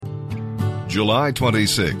July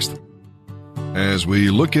 26th. As we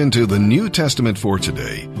look into the New Testament for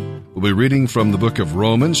today, we'll be reading from the book of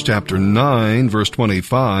Romans, chapter 9, verse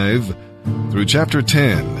 25, through chapter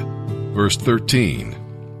 10, verse 13.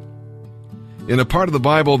 In a part of the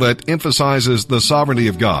Bible that emphasizes the sovereignty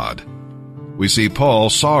of God, we see Paul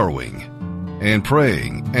sorrowing and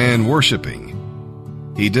praying and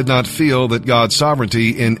worshiping. He did not feel that God's sovereignty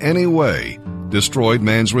in any way destroyed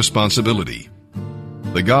man's responsibility.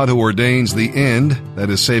 The God who ordains the end, that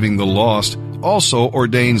is saving the lost, also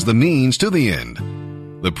ordains the means to the end,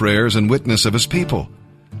 the prayers and witness of his people.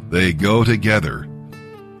 They go together.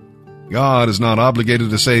 God is not obligated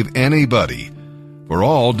to save anybody, for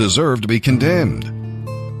all deserve to be condemned.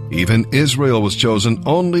 Even Israel was chosen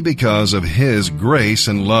only because of his grace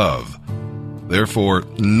and love. Therefore,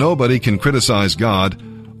 nobody can criticize God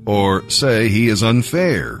or say he is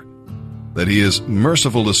unfair. That he is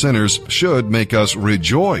merciful to sinners should make us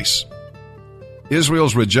rejoice.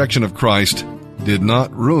 Israel's rejection of Christ did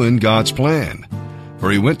not ruin God's plan, for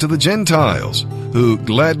he went to the Gentiles, who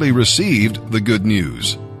gladly received the good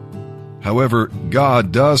news. However,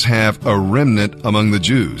 God does have a remnant among the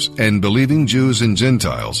Jews, and believing Jews and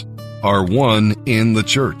Gentiles are one in the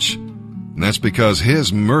church. And that's because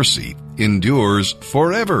his mercy endures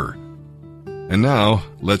forever. And now,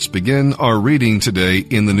 let's begin our reading today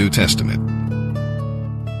in the New Testament.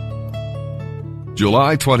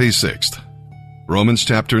 July 26th. Romans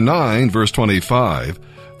chapter 9, verse 25,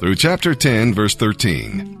 through chapter 10, verse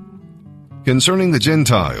 13. Concerning the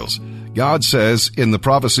Gentiles, God says in the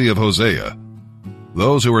prophecy of Hosea,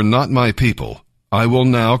 "Those who are not my people, I will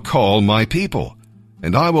now call my people,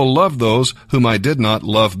 and I will love those whom I did not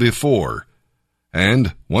love before."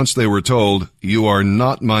 And once they were told, "You are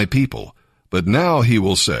not my people," but now he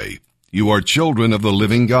will say, "You are children of the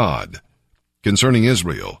living God." Concerning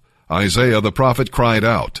Israel, Isaiah the prophet cried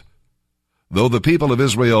out, "Though the people of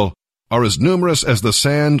Israel are as numerous as the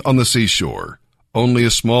sand on the seashore, only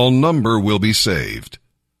a small number will be saved.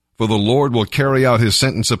 For the Lord will carry out his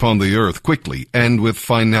sentence upon the earth quickly and with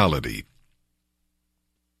finality."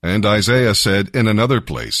 And Isaiah said in another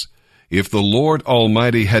place, "If the Lord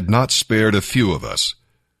Almighty had not spared a few of us,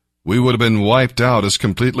 we would have been wiped out as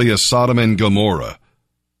completely as Sodom and Gomorrah."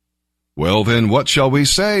 Well then, what shall we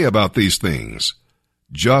say about these things?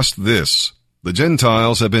 Just this: the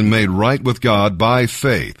Gentiles have been made right with God by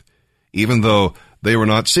faith, even though they were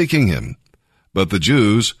not seeking him. But the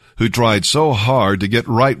Jews, who tried so hard to get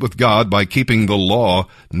right with God by keeping the law,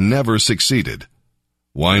 never succeeded.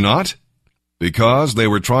 Why not? Because they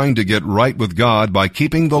were trying to get right with God by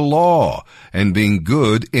keeping the law and being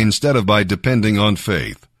good instead of by depending on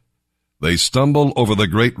faith. They stumble over the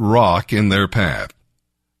great rock in their path.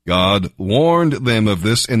 God warned them of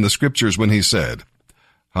this in the Scriptures when he said,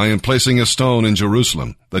 "I am placing a stone in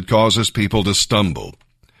Jerusalem that causes people to stumble,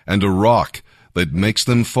 and a rock that makes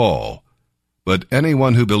them fall. But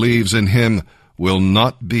anyone who believes in him will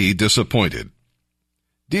not be disappointed."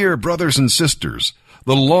 Dear brothers and sisters,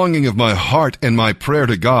 the longing of my heart and my prayer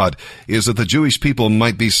to God is that the Jewish people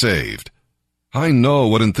might be saved. I know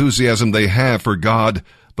what enthusiasm they have for God,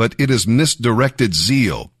 but it is misdirected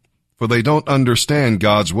zeal, for they don't understand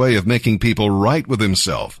God's way of making people right with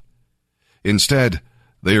himself. Instead,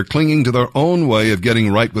 they are clinging to their own way of getting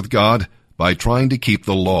right with God by trying to keep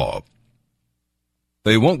the law.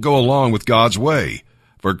 They won't go along with God's way,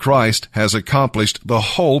 for Christ has accomplished the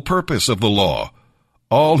whole purpose of the law.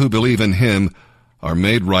 All who believe in him are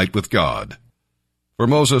made right with God. For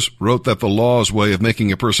Moses wrote that the law's way of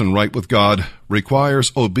making a person right with God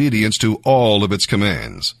requires obedience to all of its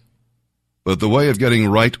commands. But the way of getting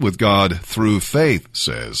right with God through faith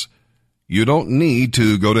says, you don't need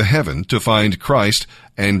to go to heaven to find Christ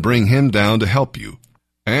and bring him down to help you.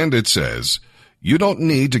 And it says, you don't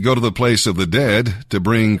need to go to the place of the dead to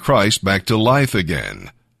bring Christ back to life again.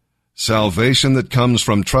 Salvation that comes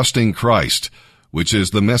from trusting Christ, which is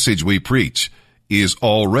the message we preach, is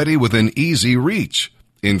already within easy reach.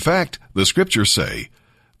 In fact, the Scriptures say,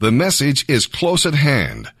 the message is close at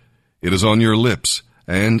hand. It is on your lips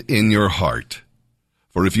and in your heart.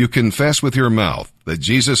 For if you confess with your mouth that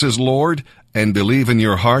Jesus is Lord and believe in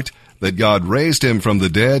your heart that God raised him from the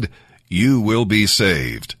dead, you will be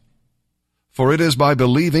saved. For it is by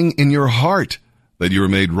believing in your heart that you are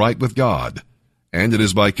made right with God, and it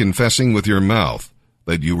is by confessing with your mouth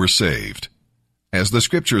that you were saved. As the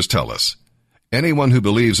Scriptures tell us, anyone who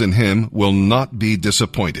believes in him will not be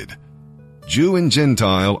disappointed. Jew and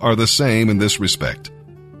Gentile are the same in this respect.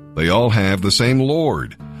 They all have the same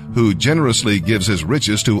Lord, who generously gives his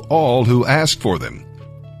riches to all who ask for them.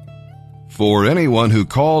 For anyone who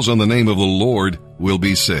calls on the name of the Lord will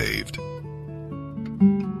be saved.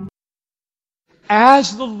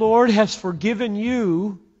 as the Lord has forgiven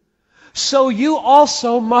you, so you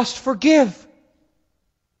also must forgive.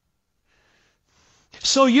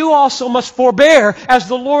 So you also must forbear as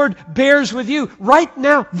the Lord bears with you. Right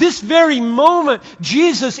now, this very moment,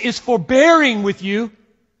 Jesus is forbearing with you.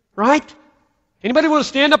 Right? Anybody want to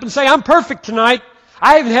stand up and say, I'm perfect tonight?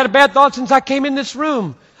 I haven't had a bad thought since I came in this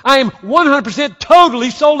room. I am 100% totally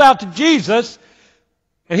sold out to Jesus,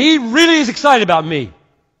 and He really is excited about me,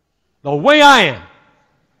 the way I am.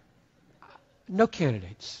 No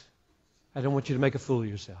candidates. I don't want you to make a fool of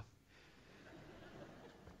yourself.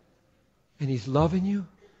 And He's loving you.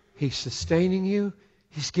 He's sustaining you.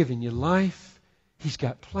 He's giving you life. He's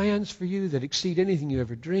got plans for you that exceed anything you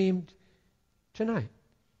ever dreamed. Tonight.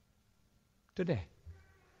 Today.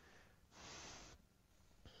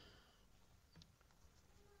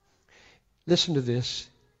 Listen to this.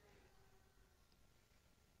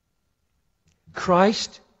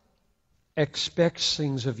 Christ expects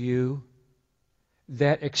things of you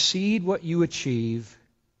that exceed what you achieve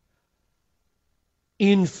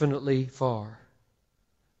infinitely far.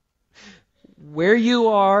 Where you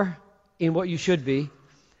are in what you should be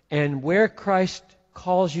and where Christ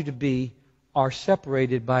calls you to be are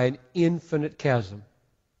separated by an infinite chasm.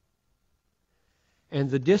 And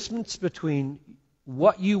the distance between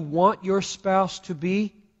what you want your spouse to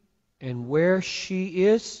be and where she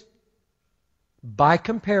is, by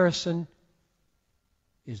comparison,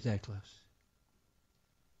 is that close.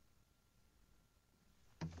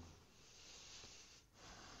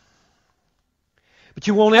 But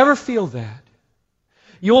you won't ever feel that.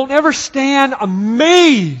 You won't ever stand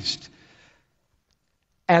amazed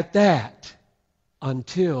at that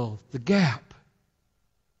until the gap,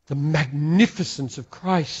 the magnificence of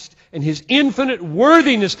Christ and His infinite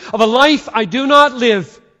worthiness of a life I do not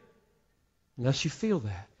live, unless you feel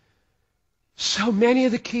that. So many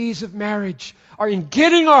of the keys of marriage are in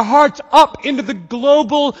getting our hearts up into the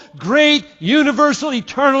global, great, universal,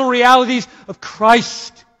 eternal realities of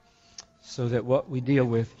Christ, so that what we deal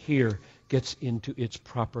with here gets into its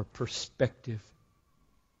proper perspective.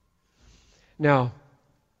 Now,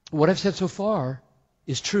 what I've said so far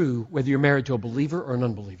is true whether you're married to a believer or an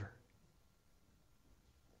unbeliever.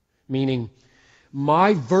 Meaning,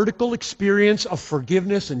 my vertical experience of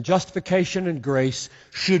forgiveness and justification and grace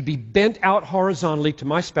should be bent out horizontally to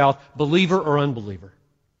my spouse, believer or unbeliever.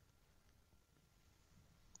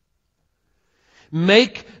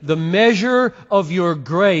 Make the measure of your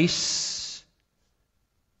grace,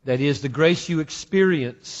 that is, the grace you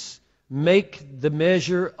experience, make the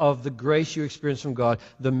measure of the grace you experience from God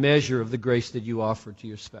the measure of the grace that you offer to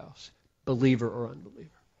your spouse, believer or unbeliever.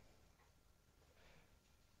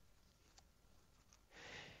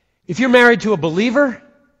 If you're married to a believer,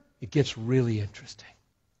 it gets really interesting.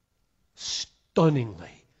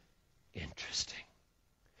 Stunningly interesting.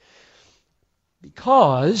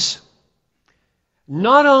 Because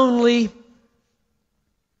not only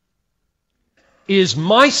is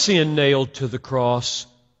my sin nailed to the cross,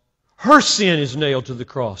 her sin is nailed to the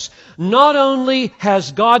cross. Not only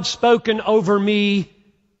has God spoken over me,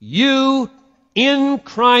 you in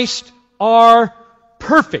Christ are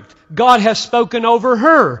perfect. God has spoken over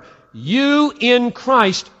her. You in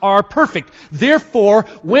Christ are perfect. Therefore,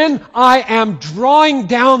 when I am drawing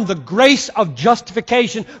down the grace of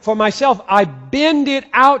justification for myself, I bend it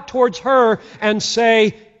out towards her and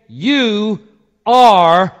say, you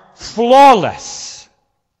are flawless.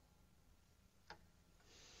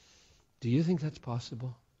 Do you think that's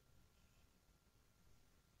possible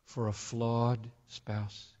for a flawed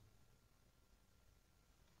spouse?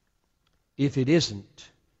 If it isn't,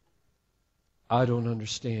 I don't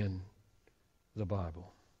understand the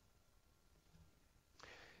Bible.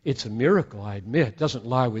 It's a miracle, I admit. It doesn't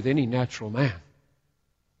lie with any natural man.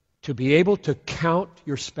 To be able to count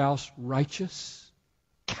your spouse righteous,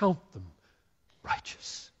 count them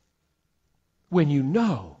righteous. When you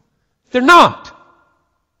know they're not.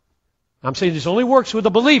 I'm saying this only works with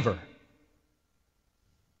a believer.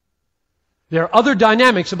 There are other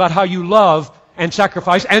dynamics about how you love and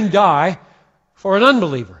sacrifice and die for an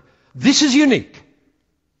unbeliever. This is unique.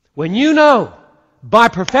 When you know, by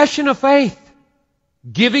profession of faith,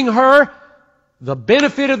 giving her the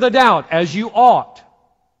benefit of the doubt as you ought,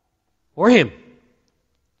 or him,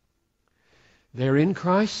 they're in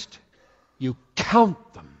Christ, you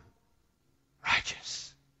count them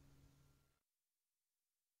righteous.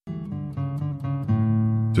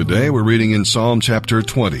 Today we're reading in Psalm chapter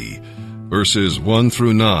 20, verses 1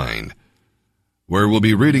 through 9, where we'll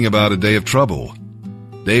be reading about a day of trouble.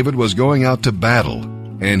 David was going out to battle,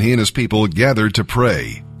 and he and his people gathered to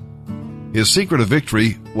pray. His secret of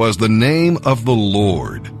victory was the name of the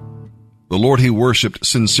Lord. the Lord he worshiped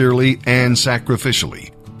sincerely and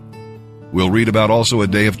sacrificially. We'll read about also a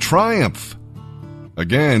day of triumph.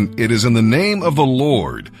 Again, it is in the name of the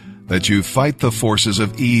Lord that you fight the forces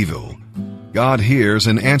of evil. God hears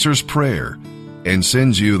and answers prayer and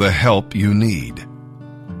sends you the help you need.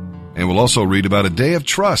 And we'll also read about a day of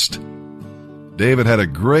trust. David had a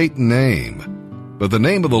great name, but the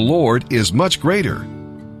name of the Lord is much greater.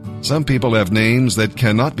 Some people have names that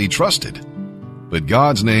cannot be trusted, but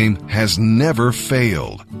God's name has never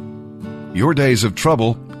failed. Your days of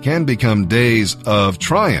trouble can become days of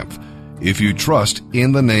triumph if you trust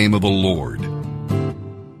in the name of the Lord.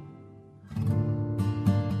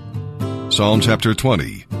 Psalm chapter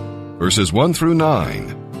 20, verses 1 through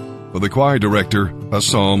 9. For the choir director, a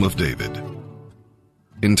psalm of David.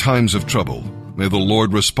 In times of trouble, may the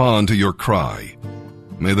Lord respond to your cry.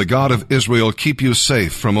 May the God of Israel keep you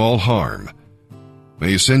safe from all harm.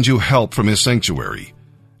 May he send you help from his sanctuary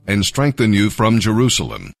and strengthen you from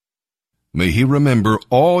Jerusalem. May he remember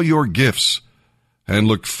all your gifts and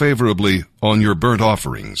look favorably on your burnt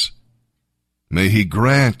offerings. May he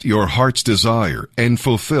grant your heart's desire and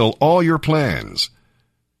fulfill all your plans.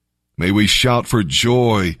 May we shout for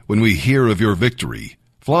joy when we hear of your victory,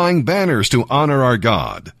 flying banners to honor our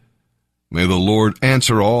God. May the Lord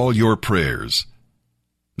answer all your prayers.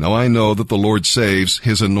 Now I know that the Lord saves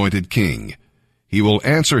his anointed king. He will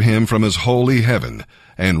answer him from his holy heaven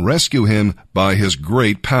and rescue him by his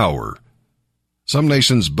great power. Some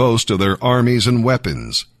nations boast of their armies and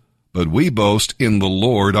weapons, but we boast in the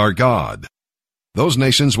Lord our God. Those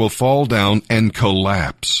nations will fall down and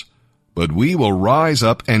collapse, but we will rise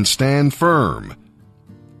up and stand firm.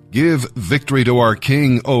 Give victory to our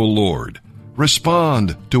King, O Lord.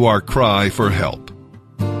 Respond to our cry for help.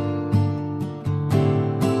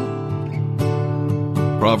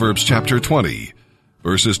 Proverbs chapter 20,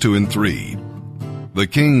 verses 2 and 3. The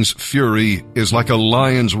king's fury is like a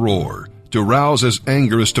lion's roar. To rouse his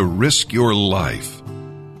anger is to risk your life.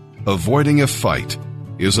 Avoiding a fight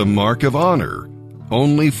is a mark of honor.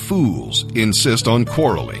 Only fools insist on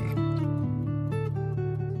quarreling.